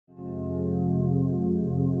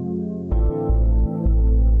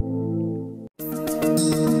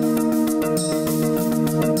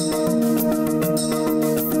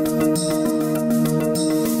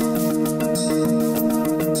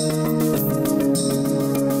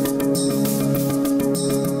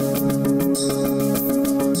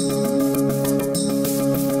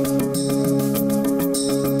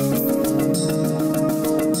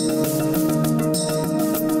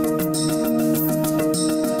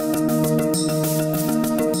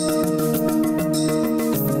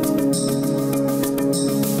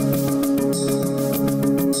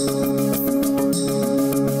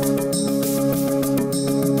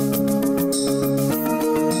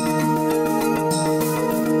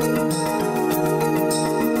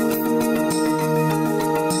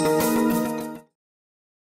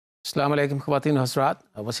Assalamu alaikum, Khawateen Hasrat.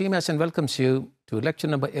 Waseem Ahsan welcomes you to lecture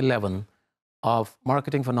number 11 of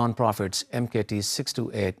Marketing for Nonprofits,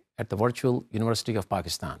 MKT728 at the Virtual University of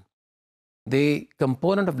Pakistan. The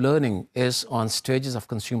component of learning is on stages of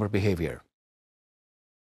consumer behavior.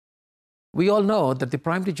 We all know that the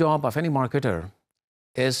primary job of any marketer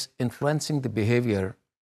is influencing the behavior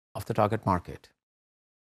of the target market.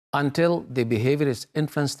 Until the behavior is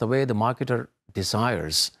influenced the way the marketer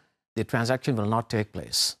desires, the transaction will not take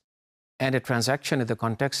place. And a transaction in the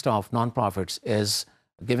context of nonprofits is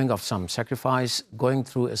giving of some sacrifice, going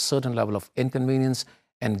through a certain level of inconvenience,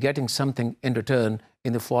 and getting something in return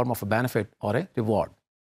in the form of a benefit or a reward.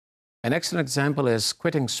 An excellent example is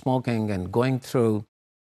quitting smoking and going through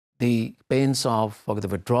the pains of the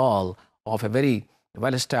withdrawal of a very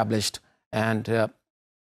well-established and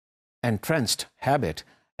entrenched habit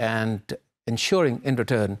and ensuring in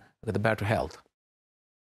return the better health.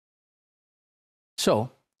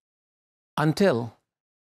 So, until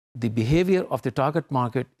the behavior of the target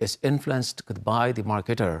market is influenced by the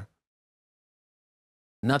marketer,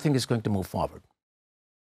 nothing is going to move forward.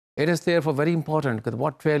 It is therefore very important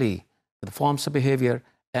what really the forms of behavior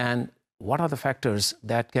and what are the factors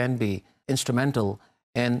that can be instrumental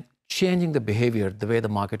in changing the behavior the way the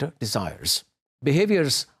marketer desires.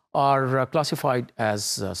 Behaviors are classified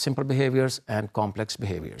as simple behaviors and complex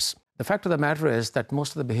behaviors. The fact of the matter is that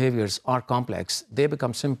most of the behaviors are complex. They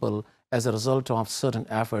become simple as a result of certain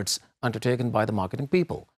efforts undertaken by the marketing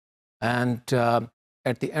people. And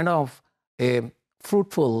at the end of a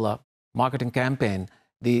fruitful marketing campaign,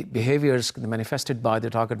 the behaviors manifested by the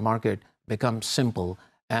target market become simple,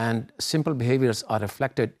 and simple behaviors are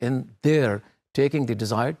reflected in their taking the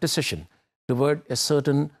desired decision toward a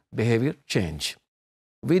certain behavior change.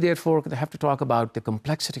 We therefore have to talk about the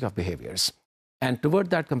complexity of behaviors. And toward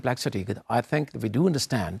that complexity, I think that we do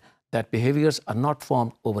understand that behaviors are not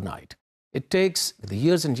formed overnight. It takes the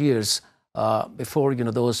years and years before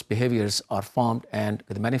those behaviors are formed and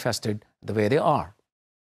manifested the way they are.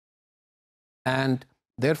 And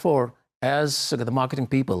therefore, as the marketing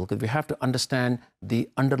people, we have to understand the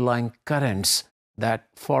underlying currents that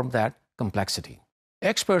form that complexity.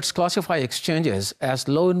 Experts classify exchanges as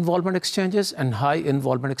low involvement exchanges and high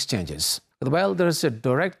involvement exchanges. Well, there is a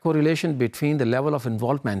direct correlation between the level of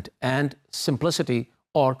involvement and simplicity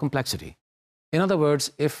or complexity. In other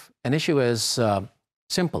words, if an issue is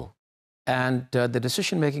simple and the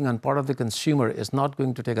decision-making on part of the consumer is not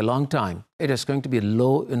going to take a long time, it is going to be a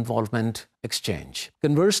low involvement exchange.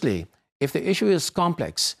 Conversely, if the issue is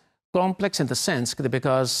complex in the sense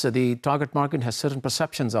because the target market has certain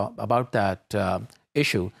perceptions about that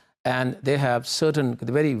issue, and they have certain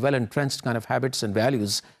very well-entrenched kind of habits and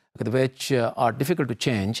values which are difficult to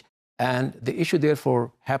change, and the issue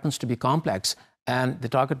therefore happens to be complex, and the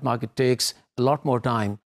target market takes a lot more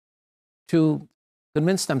time to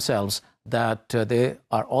convince themselves that they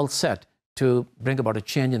are all set to bring about a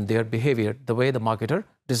change in their behavior the way the marketer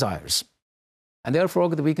desires. And therefore,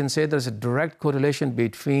 we can say there's a direct correlation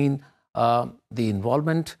between the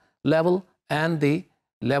involvement level and the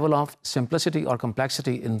level of simplicity or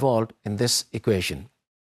complexity involved in this equation.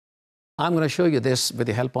 I'm going to show you this with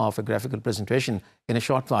the help of a graphical presentation in a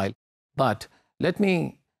short while, but let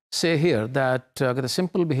me say here that the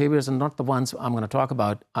simple behaviors are not the ones I'm going to talk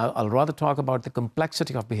about. I'll rather talk about the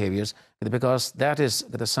complexity of behaviors, because that is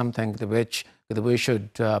something which we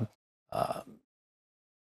should put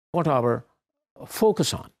our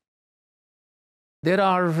focus on. There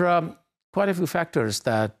are quite a few factors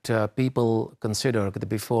that people consider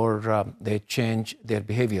before they change their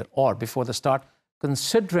behavior or before they start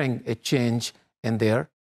considering a change in their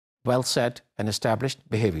well-set and established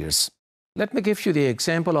behaviors. Let me give you the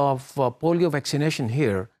example of polio vaccination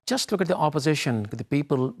here. Just look at the opposition the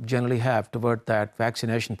people generally have toward that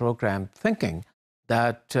vaccination program, thinking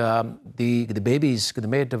that the babies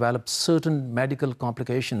may develop certain medical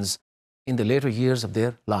complications in the later years of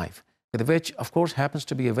their life. which of course happens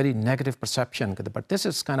to be a very negative perception, but this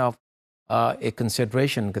is kind of a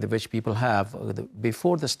consideration which people have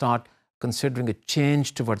before they start considering a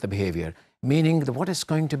change toward the behavior, meaning what is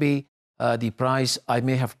going to be the price I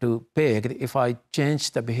may have to pay if I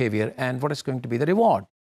change the behavior, and what is going to be the reward.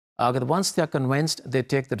 Once they are convinced, they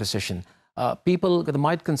take the decision. People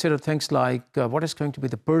might consider things like what is going to be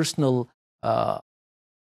the personal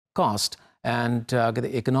cost and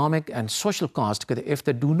the economic and social cost if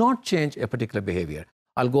they do not change a particular behavior.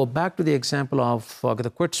 I'll go back to the example of the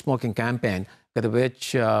quit smoking campaign,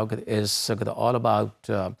 which is all about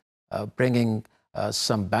bringing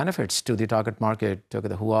some benefits to the target market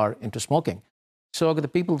who are into smoking. So the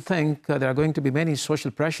people think there are going to be many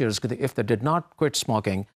social pressures if they did not quit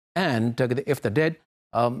smoking, and if they did,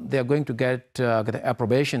 they are going to get the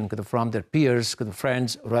approbation from their peers,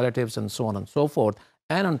 friends, relatives, and so on and so forth.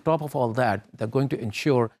 And on top of all that, they're going to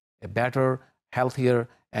ensure a better, healthier,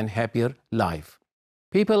 and happier life.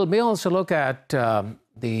 People may also look at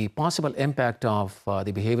the possible impact of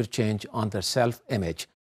the behavior change on their self-image.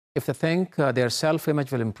 If they think their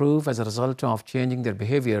self-image will improve as a result of changing their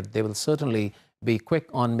behavior, they will certainly be quick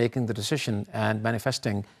on making the decision and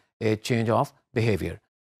manifesting a change of behavior.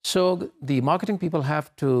 So the marketing people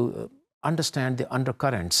have to understand the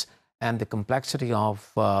undercurrents and the complexity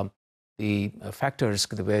of the factors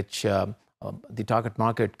which the target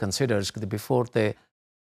market considers before they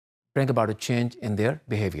bring about a change in their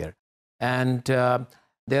behavior. And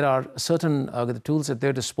there are certain tools at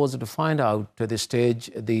their disposal to find out the stage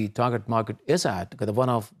the target market is at. One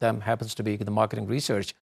of them happens to be the marketing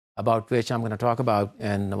research, about which I'm going to talk about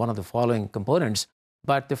in one of the following components.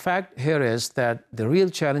 But the fact here is that the real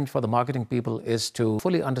challenge for the marketing people is to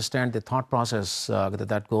fully understand the thought process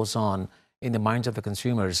that goes on in the minds of the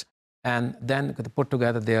consumers, and then put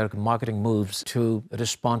together their marketing moves to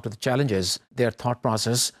respond to the challenges their thought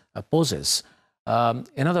process poses.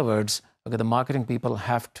 In other words, the marketing people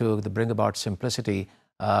have to bring about simplicity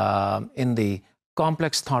in the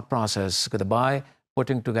complex thought process by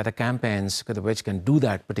putting together campaigns which can do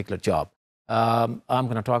that particular job. I'm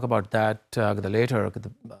going to talk about that later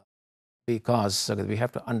because we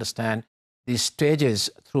have to understand the stages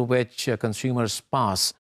through which consumers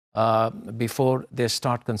pass before they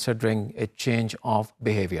start considering a change of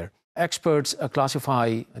behavior. Experts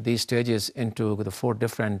classify these stages into the four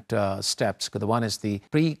different steps. The one is the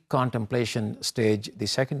pre-contemplation stage. The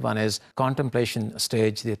second one is contemplation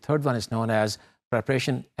stage. The third one is known as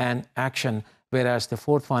preparation and action, whereas the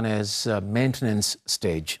fourth one is maintenance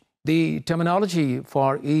stage. The terminology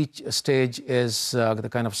for each stage is the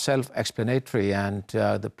kind of self-explanatory, and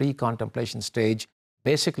the pre-contemplation stage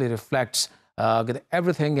basically reflects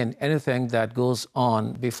everything and anything that goes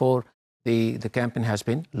on before the campaign has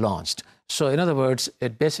been launched. So in other words,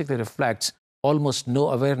 it basically reflects almost no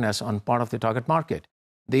awareness on part of the target market.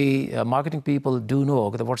 The marketing people do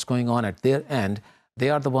know what's going on at their end.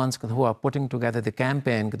 They are the ones who are putting together the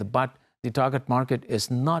campaign, but the target market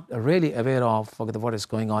is not really aware of what is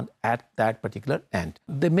going on at that particular end.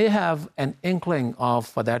 They may have an inkling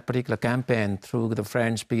of that particular campaign through the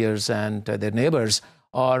friends, peers, and their neighbors,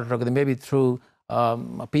 or maybe through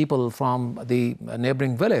people from the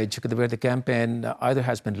neighboring village where the campaign either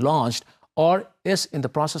has been launched or is in the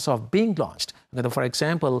process of being launched. For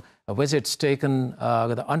example, visits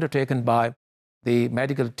undertaken by the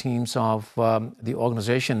medical teams of the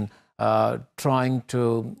organization trying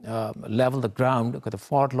to level the ground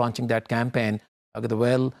for launching that campaign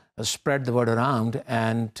will spread the word around,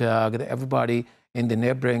 and everybody in the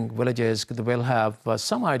neighboring villages will have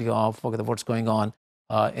some idea of what's going on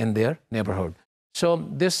in their neighborhood. So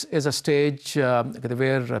this is a stage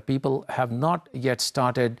where people have not yet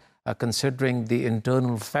started considering the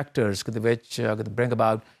internal factors which bring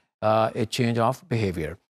about a change of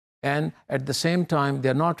behavior. And at the same time,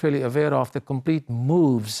 they're not really aware of the complete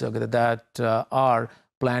moves that are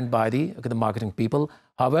planned by the marketing people.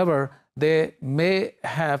 However, they may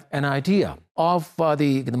have an idea of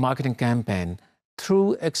the marketing campaign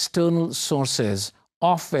through external sources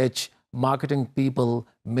of which marketing people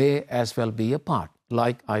may as well be a part.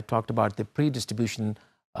 Like I talked about the pre-distribution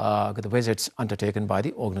the visits undertaken by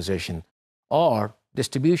the organization, or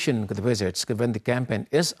distribution visits when the campaign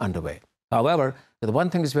is underway. However, the one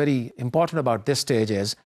thing is very important about this stage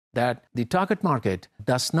is that the target market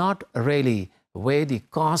does not really weigh the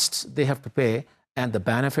costs they have to pay and the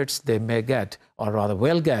benefits they may get, or rather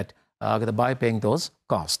will get, by paying those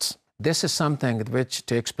costs. This is something which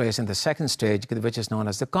takes place in the second stage, which is known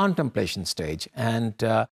as the contemplation stage. And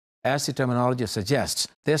as the terminology suggests,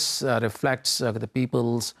 this reflects the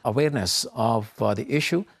people's awareness of the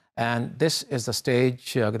issue. And this is the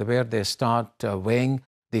stage where they start weighing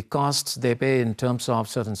the costs they pay in terms of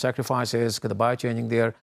certain sacrifices by changing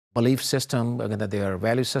their belief system, their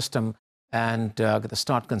value system, and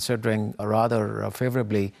start considering rather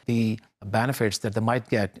favorably the benefits that they might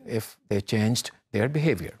get if they changed their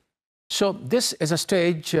behavior. So this is a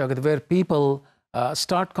stage where people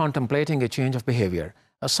start contemplating a change of behavior.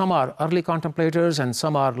 Some are early contemplators and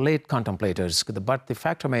some are late contemplators, but the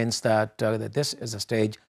fact remains that this is a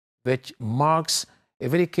stage which marks a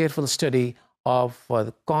very careful study of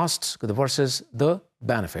the costs versus the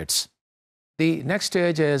benefits. The next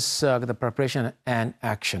stage is the preparation and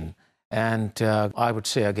action. And I would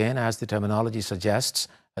say again, as the terminology suggests,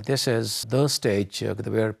 this is the stage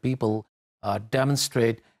where people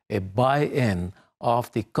demonstrate a buy-in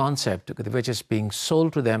of the concept which is being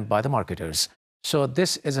sold to them by the marketers. So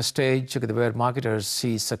this is a stage where marketers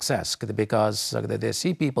see success because they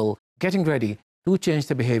see people getting ready to change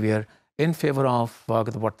their behavior in favor of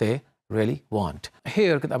what they really want.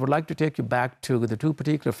 Here, I would like to take you back to the two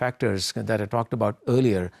particular factors that I talked about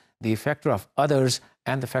earlier, the factor of others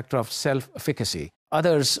and the factor of self-efficacy.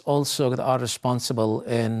 Others also are responsible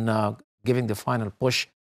in giving the final push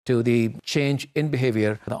to the change in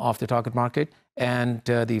behavior of the target market, and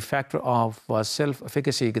the factor of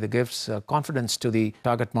self-efficacy that gives confidence to the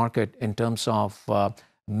target market in terms of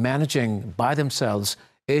managing by themselves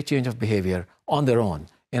a change of behavior on their own,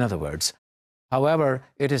 in other words. However,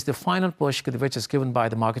 it is the final push which is given by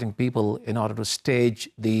the marketing people in order to stage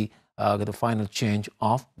the final change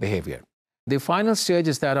of behavior. The final stage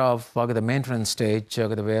is that of the maintenance stage,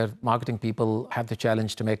 where marketing people have the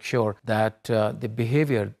challenge to make sure that the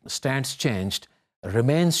behavior stands changed,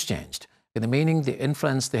 remains changed. Meaning the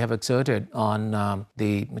influence they have exerted on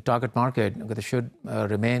the target market should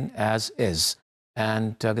remain as is.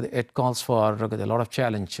 And it calls for a lot of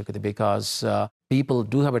challenge because people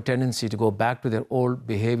do have a tendency to go back to their old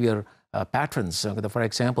behavior patterns. For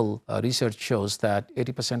example, research shows that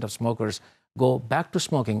 80% of smokers go back to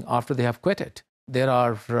smoking after they have quit it. There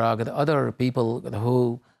are other people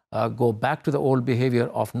who go back to the old behavior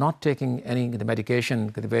of not taking any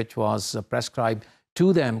medication which was prescribed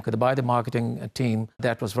to them by the marketing team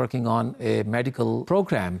that was working on a medical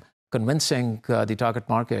program, convincing the target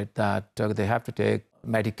market that they have to take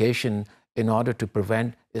medication in order to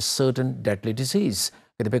prevent a certain deadly disease.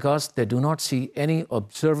 Because they do not see any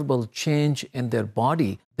observable change in their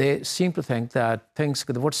body, they seem to think that things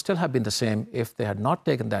would still have been the same if they had not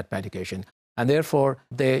taken that medication. And therefore,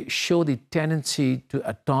 they show the tendency to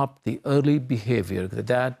adopt the early behavior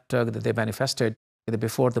that they manifested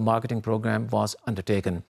before the marketing program was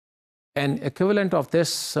undertaken. An equivalent of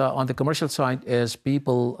this on the commercial side is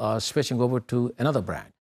people switching over to another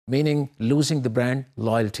brand, meaning losing the brand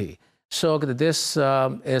loyalty. So this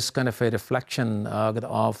is kind of a reflection of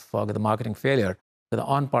the marketing failure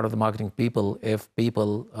on part of the marketing people if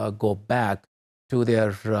people go back to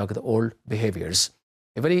their old behaviors.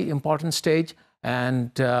 A very important stage,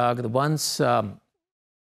 and once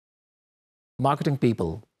marketing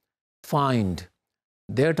people find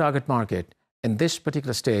their target market in this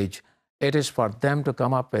particular stage, it is for them to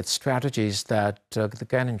come up with strategies that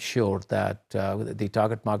can ensure that the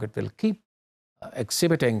target market will keep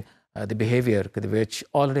exhibiting the behavior which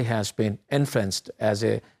already has been influenced as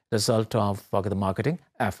a result of the marketing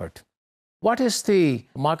effort. What is the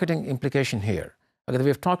marketing implication here?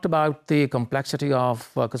 We've talked about the complexity of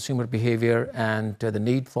consumer behavior and the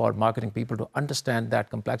need for marketing people to understand that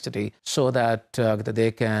complexity so that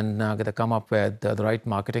they can come up with the right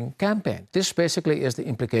marketing campaign. This basically is the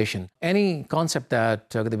implication. Any concept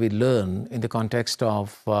that we learn in the context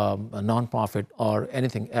of a non-profit or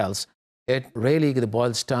anything else, it really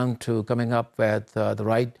boils down to coming up with the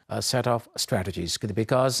right set of strategies,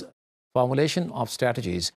 because formulation of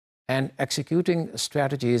strategies and executing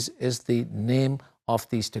strategies is the name of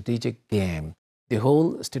the strategic game. The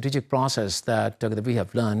whole strategic process that we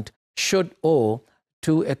have learned should owe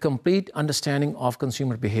to a complete understanding of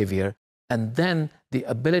consumer behavior, and then the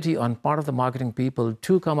ability on part of the marketing people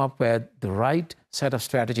to come up with the right set of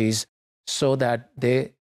strategies so that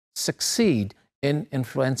they succeed in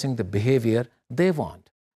influencing the behavior they want.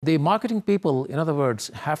 The marketing people, in other words,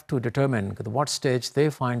 have to determine what stage they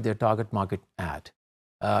find their target market at.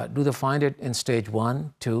 Do they find it in stage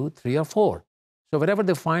 1, 2, 3, or 4? So wherever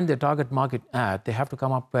they find their target market at, they have to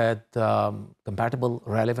come up with compatible,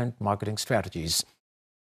 relevant marketing strategies.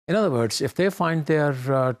 In other words, if they find their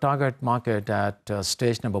target market at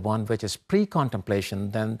stage number 1, which is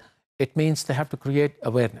pre-contemplation, then it means they have to create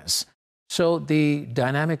awareness. So the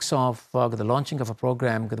dynamics of the launching of a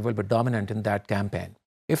program will be dominant in that campaign.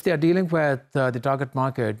 If they are dealing with the target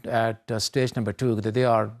market at stage number 2, they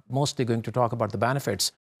are mostly going to talk about the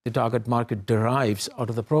benefits the target market derives out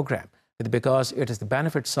of the program, because it is the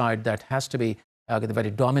benefit side that has to be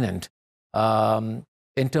very dominant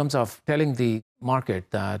in terms of telling the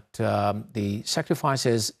market that the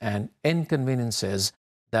sacrifices and inconveniences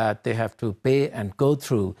that they have to pay and go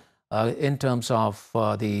through in terms of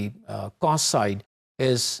the cost side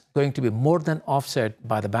is going to be more than offset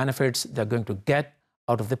by the benefits they're going to get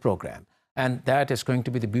out of the program. And that is going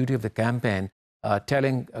to be the beauty of the campaign,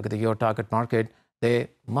 telling your target market they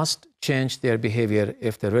must change their behavior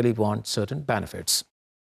if they really want certain benefits.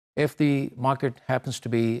 If the market happens to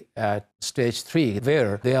be at stage 3,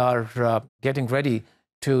 where they are getting ready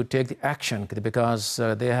to take the action because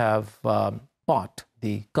they have bought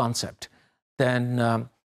the concept, then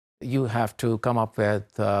you have to come up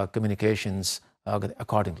with communications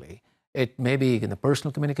accordingly. It may be in the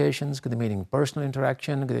personal communications, meaning personal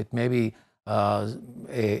interaction. It may be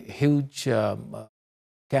a huge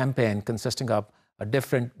campaign consisting of a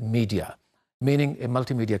different media, meaning a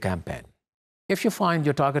multimedia campaign. If you find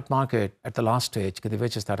your target market at the last stage,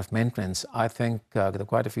 which is that of maintenance, I think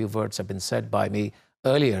quite a few words have been said by me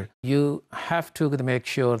earlier. You have to make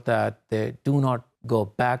sure that they do not go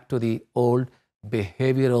back to the old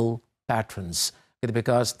behavioral patterns,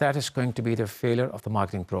 because that is going to be the failure of the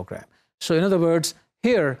marketing program. So in other words,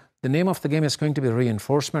 here, the name of the game is going to be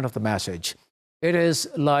reinforcement of the message. It is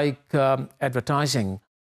like advertising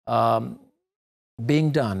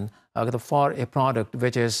being done for a product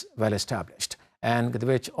which is well established and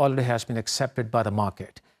which already has been accepted by the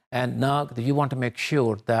market. And now you want to make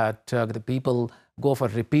sure that the people go for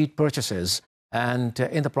repeat purchases and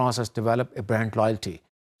in the process develop a brand loyalty.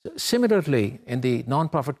 Similarly, in the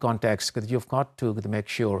non-profit context, you've got to make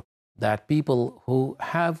sure that people who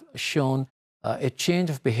have shown a change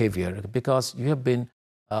of behavior because you have been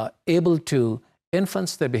able to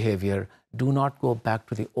influence their behavior do not go back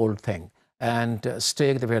to the old thing and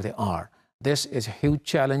stay where they are. This is a huge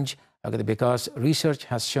challenge because research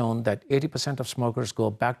has shown that 80% of smokers go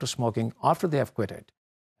back to smoking after they have quit it.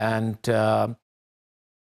 And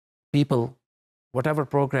people, whatever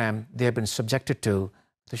program they have been subjected to,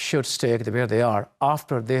 they should stay where they are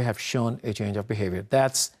after they have shown a change of behavior.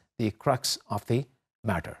 That's the crux of the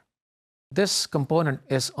matter. This component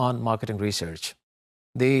is on marketing research.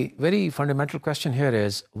 The very fundamental question here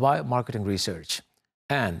is, why marketing research?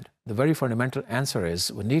 And the very fundamental answer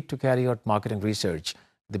is, we need to carry out marketing research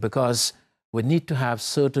because we need to have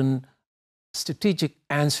certain strategic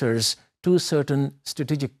answers to certain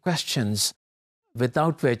strategic questions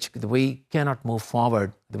without which we cannot move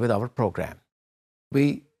forward with our program.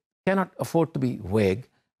 We cannot afford to be vague.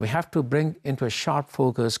 We have to bring into a sharp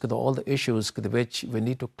focus all the issues which we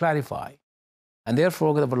need to clarify. And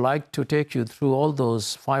therefore, I would like to take you through all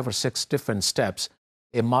those 5 or 6 different steps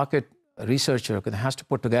a market researcher has to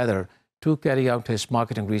put together to carry out his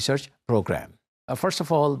marketing research program. First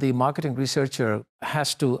of all, the marketing researcher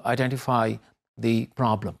has to identify the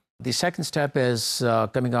problem. The second step is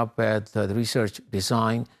coming up with the research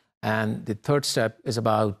design. And the third step is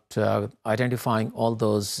about identifying all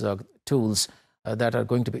those tools that are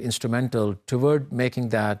going to be instrumental toward making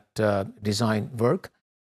that design work.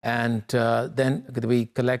 And then we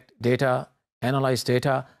collect data, analyze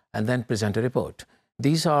data, and then present a report.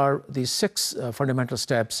 These are the 6 fundamental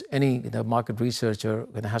steps any market researcher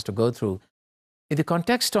has to go through. In the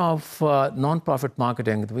context of non-profit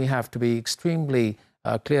marketing, we have to be extremely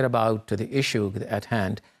clear about the issue at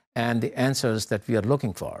hand and the answers that we are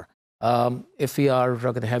looking for. If we are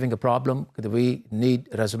having a problem, we need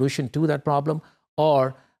a resolution to that problem,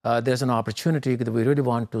 or there's an opportunity that we really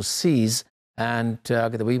want to seize and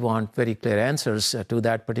we want very clear answers to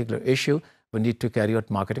that particular issue, we need to carry out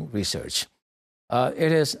marketing research.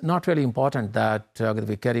 It is not really important that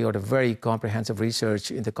we carry out a very comprehensive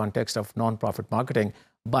research in the context of non-profit marketing,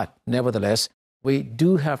 but nevertheless, we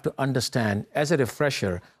do have to understand, as a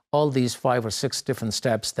refresher, all these 5 or 6 different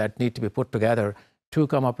steps that need to be put together to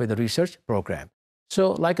come up with a research program.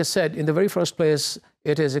 So, like I said, in the very first place,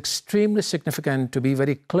 it is extremely significant to be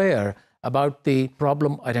very clear about the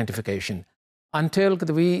problem identification. Until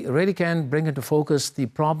we really can bring into focus the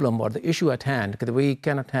problem or the issue at hand, we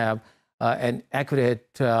cannot have an accurate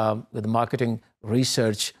marketing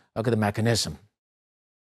research mechanism.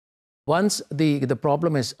 Once the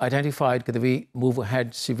problem is identified, we move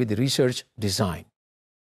ahead with the research design.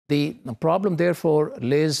 The problem, therefore,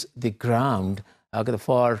 lays the ground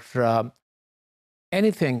for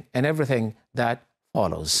anything and everything that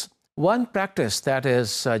follows. One practice that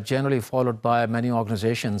is generally followed by many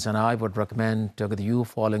organizations, and I would recommend you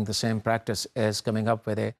following the same practice, is coming up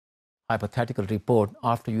with a hypothetical report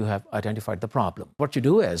after you have identified the problem. What you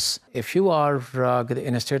do is, if you are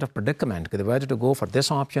in a state of predicament, whether to go for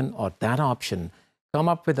this option or that option, come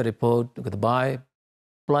up with a report by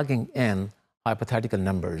plugging in hypothetical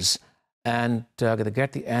numbers and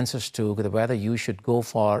get the answers to whether you should go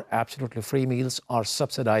for absolutely free meals or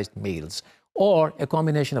subsidized meals, or a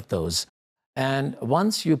combination of those. And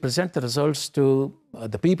once you present the results to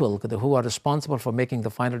the people who are responsible for making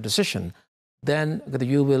the final decision, then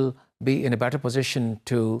you will be in a better position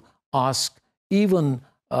to ask even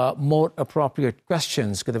more appropriate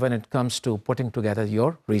questions when it comes to putting together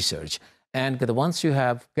your research. And once you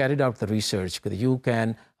have carried out the research, you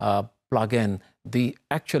can plug in the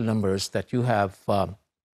actual numbers that you have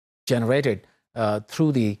generated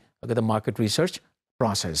through the market research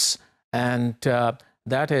process. And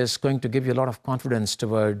that is going to give you a lot of confidence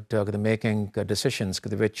toward making decisions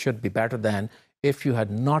which should be better than if you had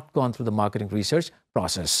not gone through the marketing research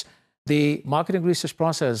process. The marketing research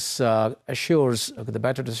process assures the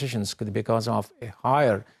better decisions because of a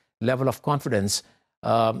higher level of confidence.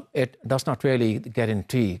 It does not really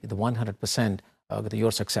guarantee the 100%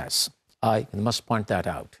 your success. I must point that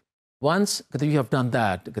out. Once you have done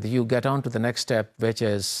that, you get on to the next step, which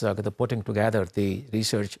is putting together the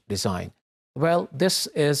research design. Well, this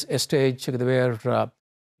is a stage where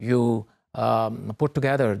you put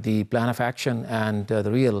together the plan of action and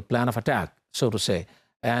the real plan of attack, so to say.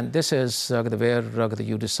 And this is where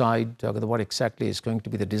you decide what exactly is going to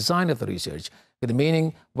be the design of the research,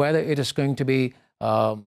 meaning whether it is going to be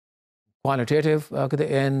qualitative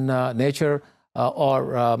in nature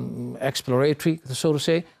or exploratory, so to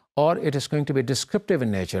say, or it is going to be descriptive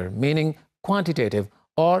in nature, meaning quantitative,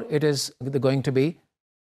 or it is going to be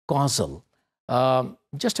causal.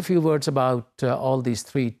 Just a few words about all these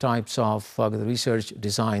three types of the research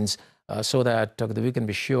designs so that we can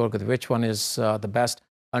be sure which one is the best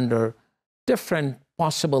under different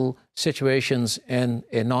possible situations in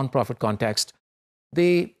a non-profit context.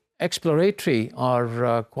 The exploratory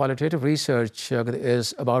or qualitative research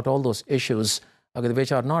is about all those issues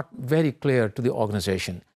which are not very clear to the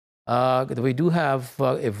organization. We do have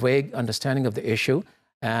a vague understanding of the issue,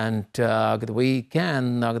 and we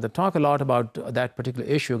can talk a lot about that particular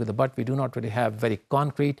issue, but we do not really have very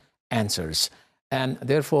concrete answers. And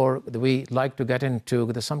therefore, we like to get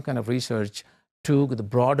into some kind of research to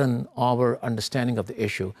broaden our understanding of the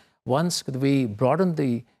issue. Once we broaden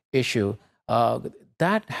the issue,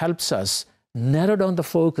 that helps us narrow down the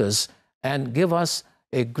focus and give us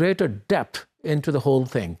a greater depth into the whole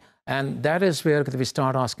thing. And that is where we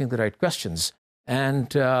start asking the right questions.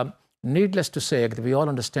 And needless to say, we all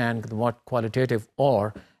understand what qualitative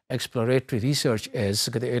or exploratory research is.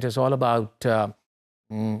 It is all about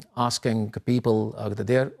asking people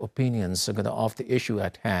their opinions of the issue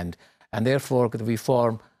at hand. And therefore, we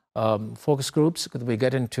form focus groups, we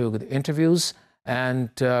get into interviews, and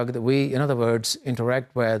we, in other words,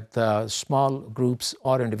 interact with small groups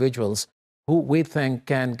or individuals who we think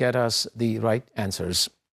can get us the right answers.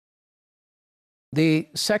 The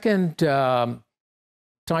second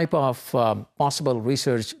type of possible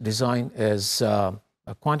research design is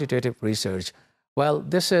quantitative research. Well,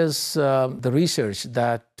 this is the research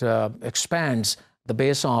that expands the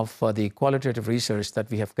base of the qualitative research that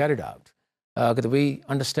we have carried out. We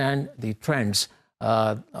understand the trends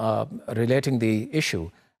relating the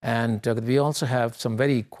issue, and we also have some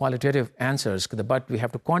very qualitative answers, but we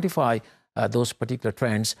have to quantify those particular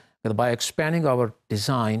trends by expanding our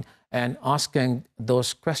design and asking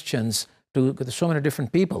those questions to so many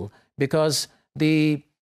different people, because the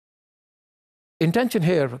intention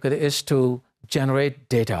here is to generate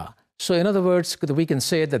data. So in other words, we can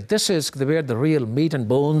say that this is where the real meat and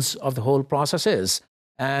bones of the whole process is.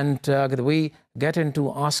 And we get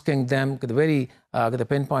into asking them very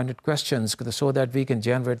pinpointed questions so that we can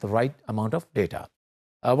generate the right amount of data.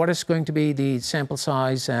 What is going to be the sample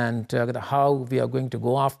size, and how we are going to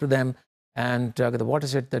go after them, and what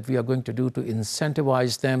is it that we are going to do to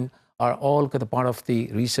incentivize them, are all part of the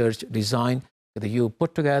research design. You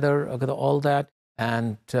put together all that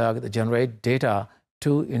and generate data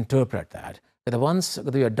to interpret that. Once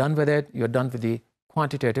you are done with it, you are done with the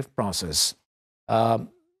quantitative process. And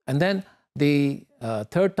then the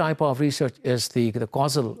third type of research is the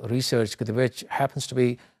causal research, which happens to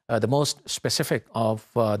be the most specific of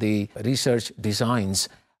the research designs,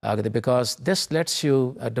 because this lets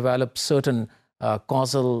you develop certain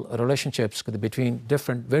causal relationships between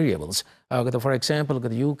different variables. For example,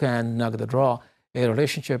 you can draw a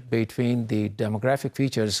relationship between the demographic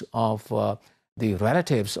features of the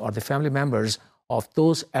relatives or the family members of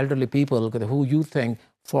those elderly people who you think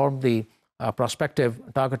form the prospective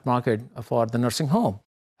target market for the nursing home.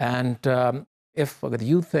 And if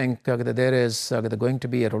you think that there is going to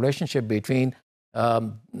be a relationship between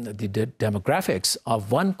the demographics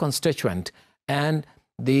of one constituent and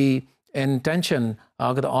the intention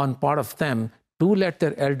on part of them to let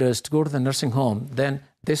their elders to go to the nursing home, then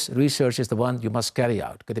this research is the one you must carry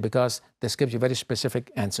out, because this gives you very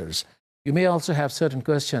specific answers. You may also have certain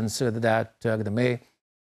questions that may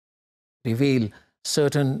reveal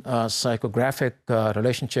certain psychographic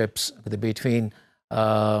relationships between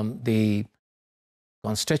the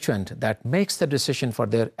constituent that makes the decision for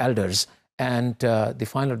their elders and the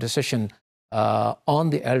final decision on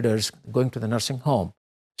the elders going to the nursing home.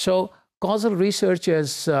 So causal research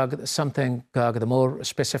is something the more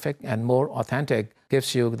specific and more authentic,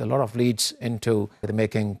 gives you a lot of leads into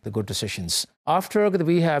making the good decisions. After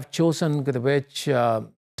we have chosen which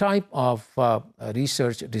type of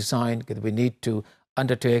research design we need to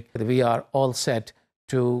undertake, we are all set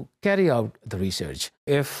to carry out the research.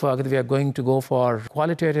 If we are going to go for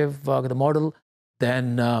qualitative the model,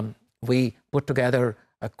 then we put together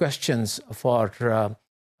questions for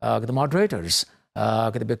the moderators,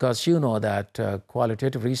 because you know that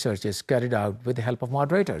qualitative research is carried out with the help of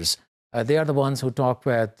moderators. They are the ones who talk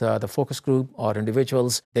with the focus group or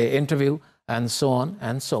individuals, they interview, and so on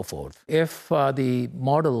and so forth. If the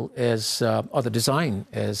model is, or the design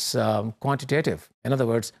is quantitative, in other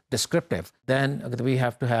words, descriptive, then we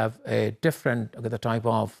have to have a different type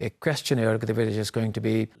of a questionnaire which is going to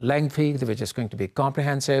be lengthy, which is going to be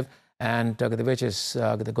comprehensive, and which is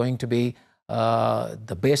going to be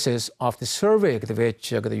the basis of the survey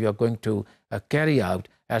which you are going to carry out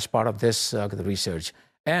as part of this research.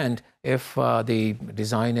 And if the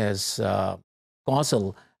design is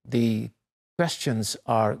causal, the questions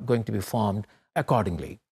are going to be formed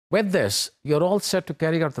accordingly. With this, you're all set to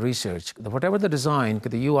carry out the research. Whatever the design,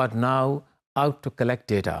 you are now out to collect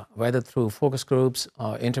data, whether through focus groups,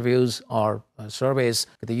 interviews, or surveys.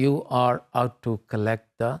 You are out to collect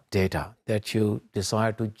the data that you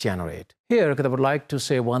desire to generate. Here, I would like to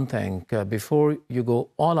say one thing. Before you go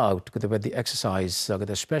all out with the exercise,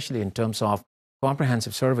 especially in terms of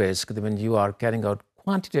comprehensive surveys, when you are carrying out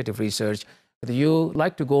quantitative research, you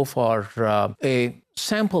like to go for a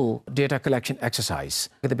sample data collection exercise,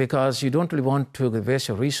 because you don't really want to waste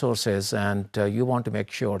your resources, and you want to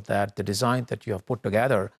make sure that the design that you have put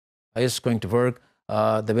together is going to work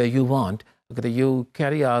the way you want. You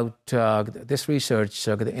carry out this research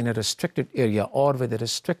in a restricted area or with a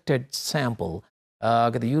restricted sample.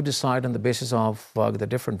 You decide on the basis of the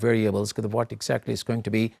different variables what exactly is going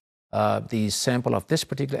to be the sample of this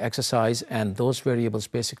particular exercise, and those variables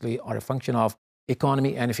basically are a function of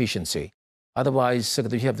economy and efficiency. Otherwise,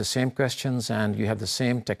 you have the same questions and you have the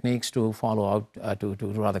same techniques to follow out, to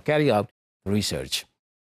rather carry out research.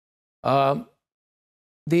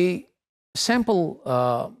 The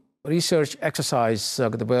sample research exercise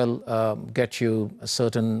will get you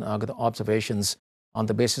certain observations on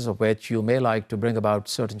the basis of which you may like to bring about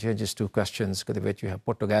certain changes to questions which you have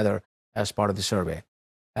put together as part of the survey.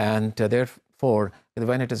 And therefore,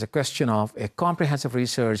 when it is a question of a comprehensive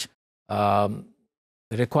research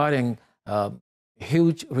requiring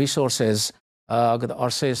huge resources, or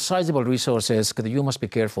say sizable resources, you must be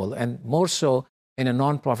careful, and more so in a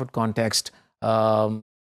non-profit context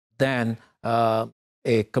than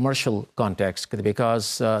a commercial context,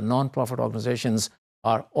 because non-profit organizations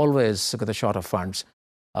are always short of funds.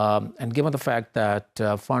 And given the fact that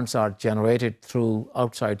funds are generated through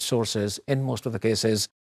outside sources, in most of the cases,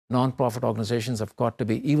 non-profit organizations have got to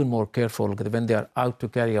be even more careful when they are out to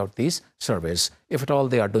carry out these surveys, if at all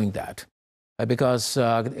they are doing that. Because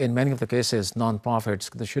in many of the cases,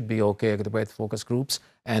 non-profits should be okay with focus groups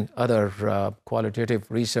and other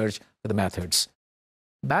qualitative research methods.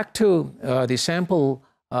 Back to the sample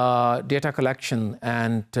data collection,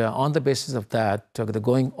 and on the basis of that,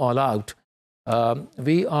 going all out,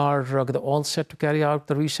 we are all set to carry out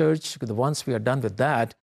the research. Once we are done with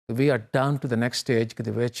that, we are down to the next stage,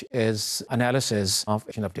 which is analysis of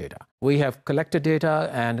data. We have collected data,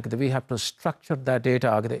 and we have to structure that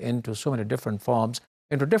data into so many different forms,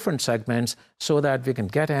 into different segments, so that we can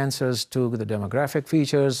get answers to the demographic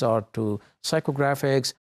features or to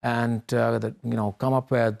psychographics, and come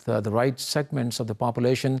up with the right segments of the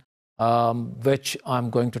population, which I'm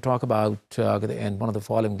going to talk about in one of the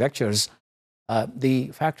following lectures. The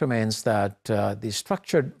fact remains that the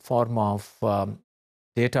structured form of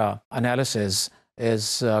data analysis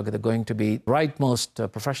is going to be the right most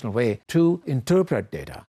professional way to interpret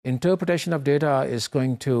data. Interpretation of data is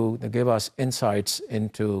going to give us insights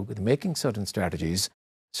into making certain strategies.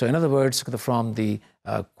 So in other words, from the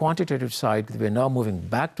quantitative side, we're now moving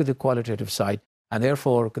back to the qualitative side, and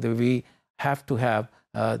therefore we have to have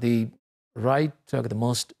the right, the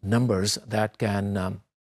most numbers that can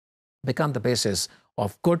become the basis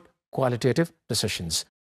of good qualitative decisions.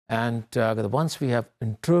 And once we have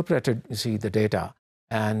interpreted, the data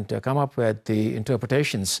and come up with the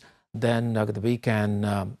interpretations, then we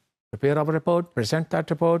can prepare our report, present that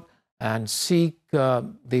report, and seek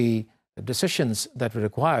the decisions that we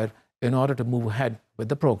require in order to move ahead with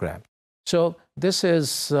the program. So this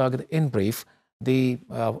is, in brief, the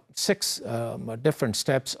 6 different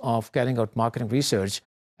steps of carrying out marketing research.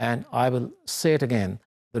 And I will say it again.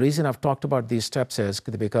 The reason I've talked about these steps is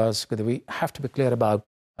because we have to be clear about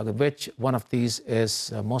which one of these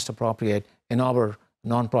is most appropriate in our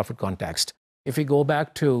nonprofit context. If we go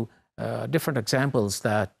back to different examples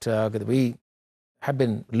that we have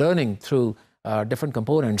been learning through different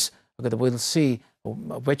components, we'll see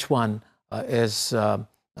which one is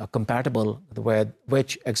compatible with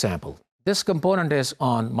which example. This component is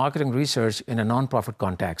on marketing research in a nonprofit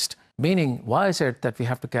context, meaning why is it that we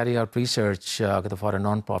have to carry out research for a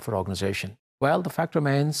nonprofit organization? Well, the fact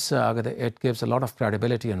remains that it gives a lot of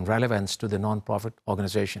credibility and relevance to the nonprofit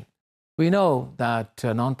organization. We know that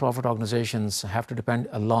nonprofit organizations have to depend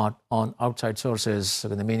a lot on outside sources,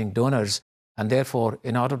 meaning donors, and therefore,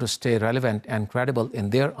 in order to stay relevant and credible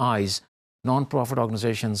in their eyes, nonprofit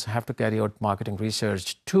organizations have to carry out marketing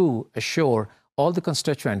research to assure all the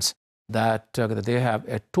constituents that they have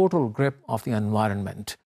a total grip of the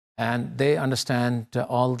environment and they understand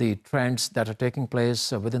all the trends that are taking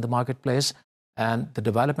place within the marketplace and the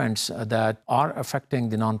developments that are affecting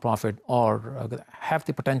the nonprofit or have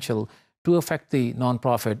the potential to affect the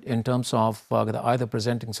nonprofit in terms of either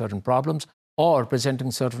presenting certain problems or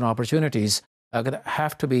presenting certain opportunities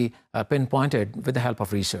have to be pinpointed with the help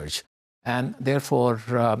of research. And therefore,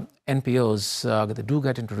 NPOs do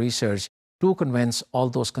get into research to convince all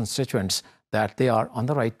those constituents that they are on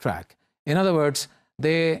the right track. In other words,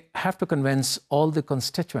 they have to convince all the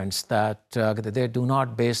constituents that they do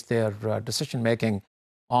not base their decision-making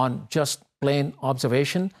on just plain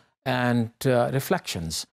observation and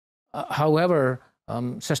reflections. However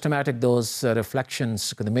systematic those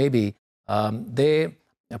reflections may be, they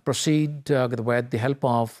proceed with the help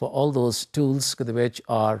of all those tools which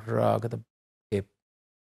are a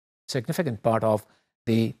significant part of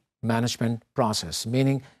the management process,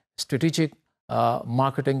 meaning strategic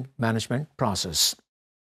marketing management process.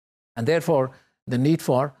 And therefore, the need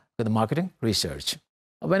for the marketing research.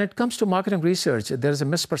 When it comes to marketing research, there is a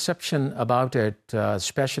misperception about it,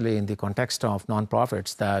 especially in the context of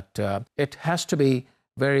nonprofits, that it has to be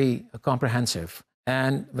very comprehensive.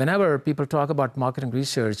 And whenever people talk about marketing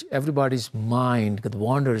research, everybody's mind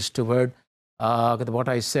wanders toward what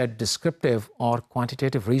I said, descriptive or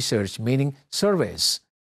quantitative research, meaning surveys.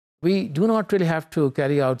 We do not really have to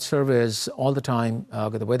carry out surveys all the time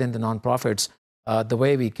within the nonprofits the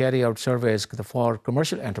way we carry out surveys for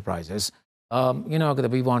commercial enterprises.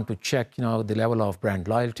 We want to check, the level of brand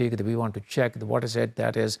loyalty. We want to check what is it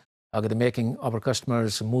that is making our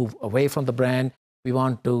customers move away from the brand. We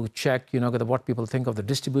want to check, what people think of the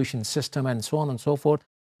distribution system and so on and so forth.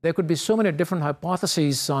 There could be so many different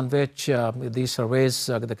hypotheses on which these surveys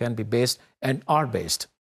can be based and are based.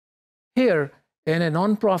 Here, in a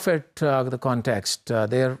nonprofit context,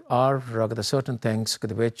 there are certain things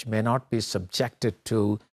which may not be subjected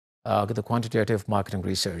to the quantitative marketing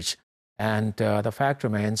research. And the fact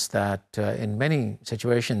remains that in many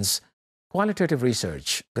situations, qualitative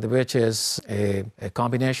research, which is a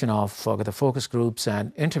combination of the focus groups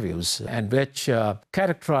and interviews, and which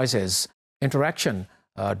characterizes interaction,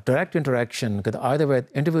 direct interaction, either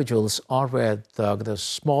with individuals or with the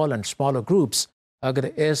small and smaller groups,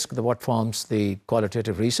 is what forms the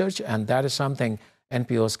qualitative research, and that is something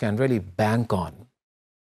NPOs can really bank on.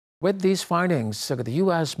 With these findings, the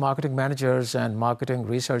US marketing managers and marketing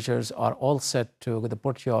researchers are all set to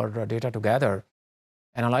put your data together,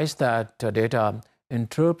 analyze that data,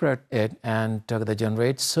 interpret it, and they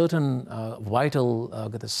generate certain vital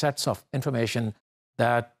sets of information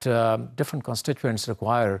that different constituents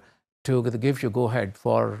require to give you go-ahead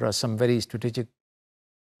for some very strategic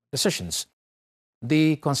decisions.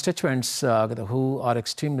 The constituents who are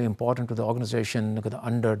extremely important to the organization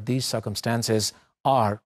under these circumstances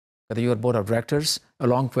are your board of directors,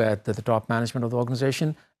 along with the top management of the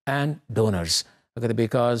organization, and donors,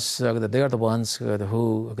 because they are the ones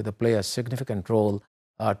who play a significant role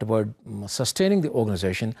toward sustaining the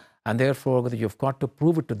organization, and therefore you've got to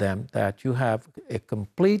prove it to them that you have a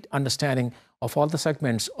complete understanding of all the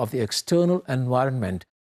segments of the external environment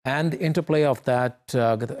and the interplay of that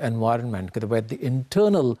environment with the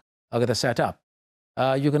internal setup.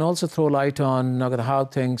 You can also throw light on how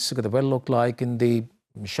things will look like in the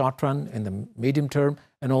short run, in the medium term,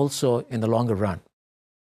 and also in the longer run.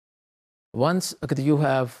 Once you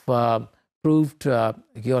have proved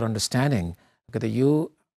your understanding,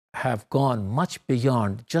 you have gone much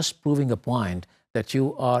beyond just proving a point that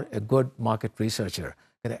you are a good market researcher.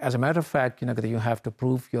 As a matter of fact, you have to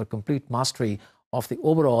prove your complete mastery of the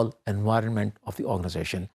overall environment of the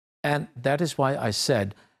organization. And that is why I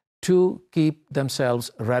said, to keep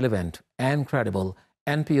themselves relevant and credible,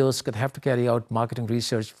 NPOs could have to carry out marketing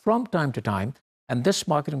research from time to time. And this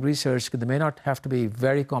marketing research may not have to be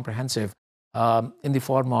very comprehensive in the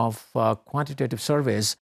form of quantitative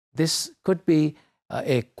surveys. This could be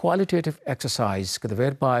a qualitative exercise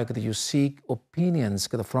whereby you seek opinions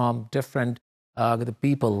from different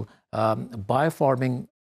people by forming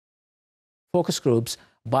focus groups,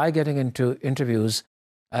 by getting into interviews,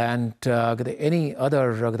 and any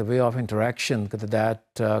other way of interaction that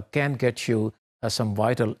can get you some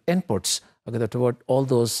vital inputs toward all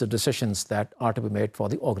those decisions that are to be made for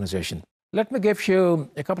the organization. Let me give you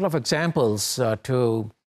a couple of examples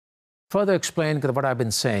to further explain what I've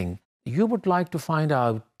been saying. You would like to find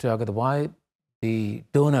out why the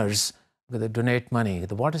donors donate money.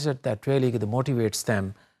 What is it that really motivates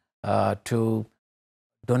them to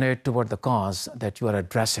donate toward the cause that you are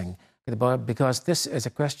addressing? Because this is a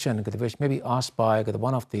question which may be asked by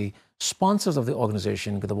one of the sponsors of the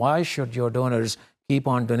organization. Why should your donors keep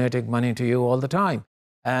on donating money to you all the time?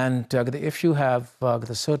 And if you have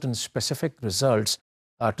certain specific results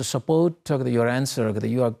to support your answer,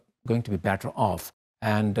 you are going to be better off.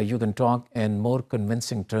 And you can talk in more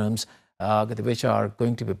convincing terms, which are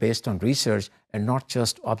going to be based on research and not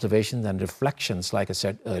just observations and reflections, like I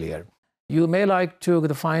said earlier. You may like to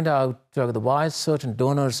find out why certain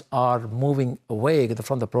donors are moving away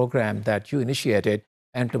from the program that you initiated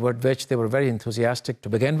and toward which they were very enthusiastic to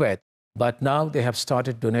begin with, but now they have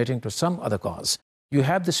started donating to some other cause. You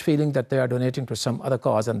have this feeling that they are donating to some other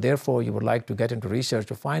cause, and therefore you would like to get into research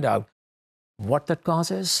to find out what that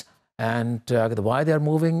cause is and why they are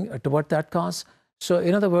moving toward that cause. So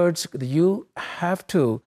in other words, you have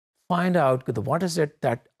to find out what is it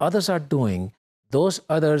that others are doing. Those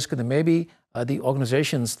others may be the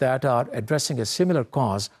organizations that are addressing a similar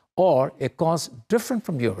cause or a cause different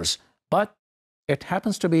from yours, but it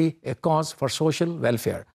happens to be a cause for social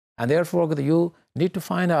welfare. And therefore, you need to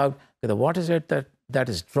find out what is it that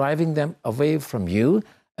is driving them away from you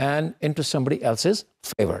and into somebody else's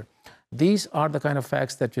favor. These are the kind of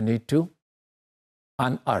facts that you need to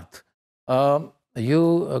unearth.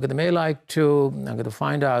 You may like to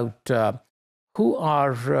find out who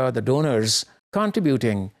are the donors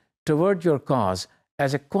contributing toward your cause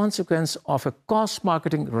as a consequence of a cost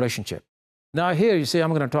marketing relationship. Now here you see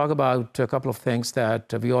I'm going to talk about a couple of things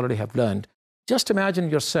that we already have learned. Just imagine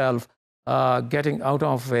yourself getting out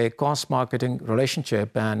of a cost marketing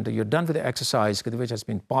relationship and you're done with the exercise which has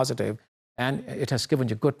been positive and it has given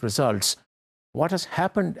you good results. What has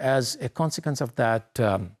happened as a consequence of that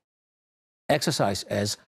exercise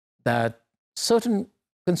is that certain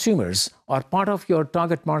consumers or part of your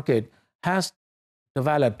target market has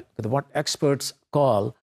developed what experts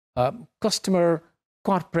call customer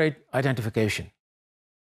corporate identification.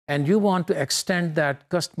 And you want to extend that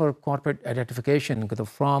customer corporate identification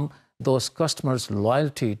from those customers'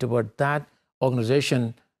 loyalty toward that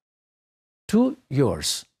organization to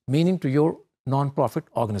yours, meaning to your nonprofit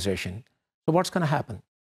organization. So what's going to happen?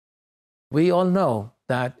 We all know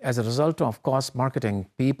that as a result of cost marketing,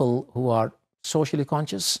 people who are socially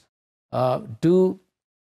conscious do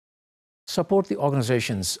support the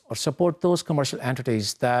organizations or support those commercial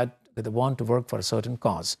entities that want to work for a certain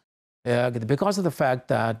cause. Because of the fact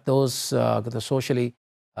that those the socially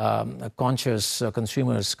conscious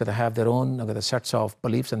consumers have their own sets of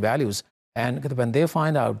beliefs and values, and when they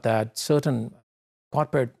find out that certain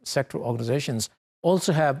corporate sector organizations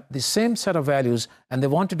also have the same set of values and they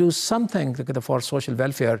want to do something for social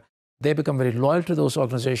welfare, they become very loyal to those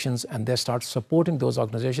organizations and they start supporting those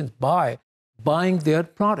organizations by buying their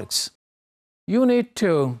products. You need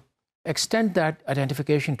to extend that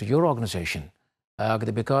identification to your organization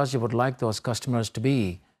because you would like those customers to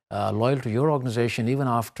be loyal to your organization even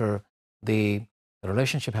after the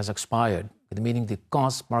relationship has expired, meaning the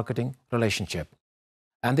cost marketing relationship.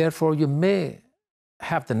 And therefore, you may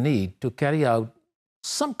have the need to carry out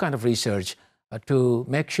some kind of research to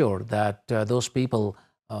make sure that those people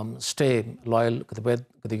stay loyal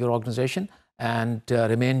with your organization and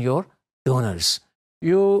remain your donors.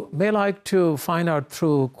 You may like to find out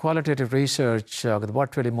through qualitative research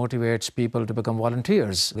what really motivates people to become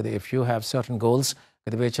volunteers. If you have certain goals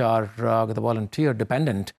which are volunteer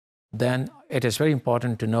dependent, then it is very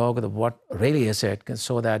important to know what really is it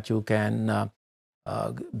so that you can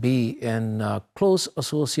be in close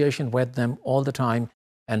association with them all the time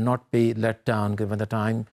and not be let down given the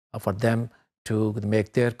time for them to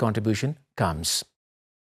make their contribution comes.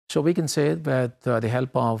 So we can say that the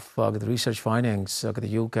help of the research findings,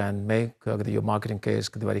 you can make your marketing case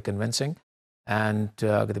very convincing and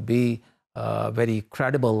be very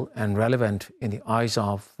credible and relevant in the eyes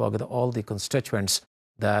of all the constituents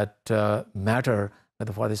that matter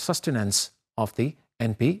for the sustenance of the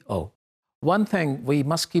NPO. One thing we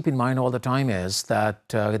must keep in mind all the time is that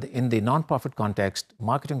in the nonprofit context,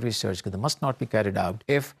 marketing research must not be carried out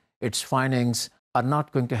if its findings are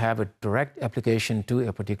not going to have a direct application to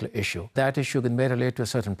a particular issue. That issue may relate to a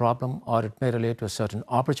certain problem or it may relate to a certain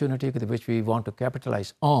opportunity which we want to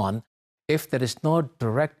capitalize on. If there is no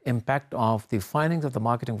direct impact of the findings of the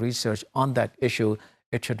marketing research on that issue,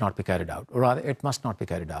 it should not be carried out, or rather, it must not be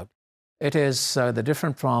carried out. It is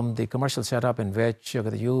different from the commercial setup in which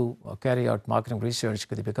you carry out marketing research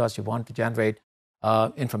because you want to generate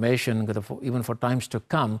information even for times to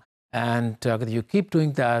come. And you keep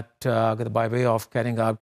doing that by way of carrying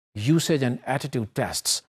out usage and attitude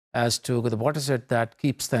tests as to what is it that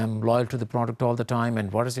keeps them loyal to the product all the time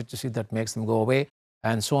and what is it that makes them go away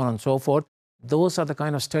and so on and so forth. Those are the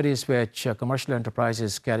kind of studies which commercial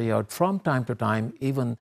enterprises carry out from time to time,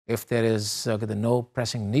 even if there is no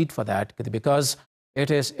pressing need for that, because it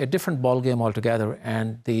is a different ballgame altogether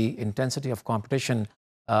and the intensity of competition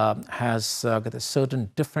has a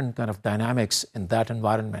certain different kind of dynamics in that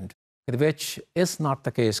environment, which is not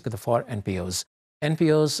the case for NPOs.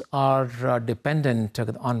 NPOs are dependent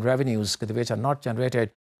on revenues which are not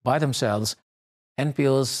generated by themselves.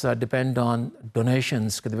 NPOs depend on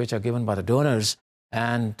donations which are given by the donors,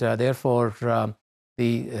 and therefore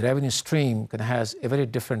the revenue stream has a very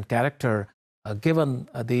different character given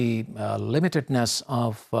the limitedness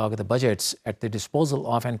of the budgets at the disposal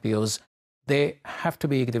of NPOs. They have to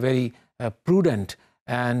be very prudent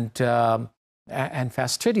and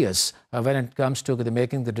fastidious when it comes to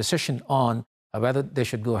making the decision on whether they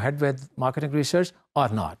should go ahead with marketing research or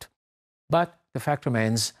not. But the fact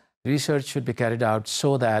remains, research should be carried out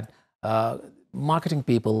so that marketing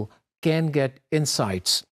people can get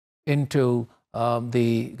insights into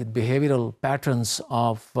the behavioral patterns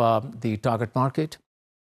of the target market.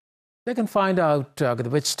 They can find out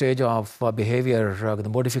which stage of behavior the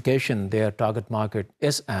modification their target market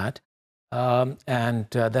is at, and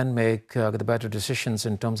then make the better decisions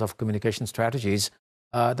in terms of communication strategies.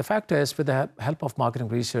 The fact is, with the help of marketing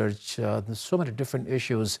research, so many different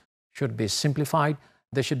issues should be simplified.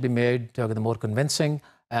 They should be made more convincing,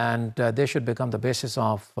 and they should become the basis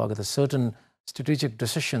of the certain strategic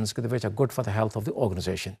decisions which are good for the health of the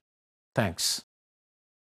organization. Thanks.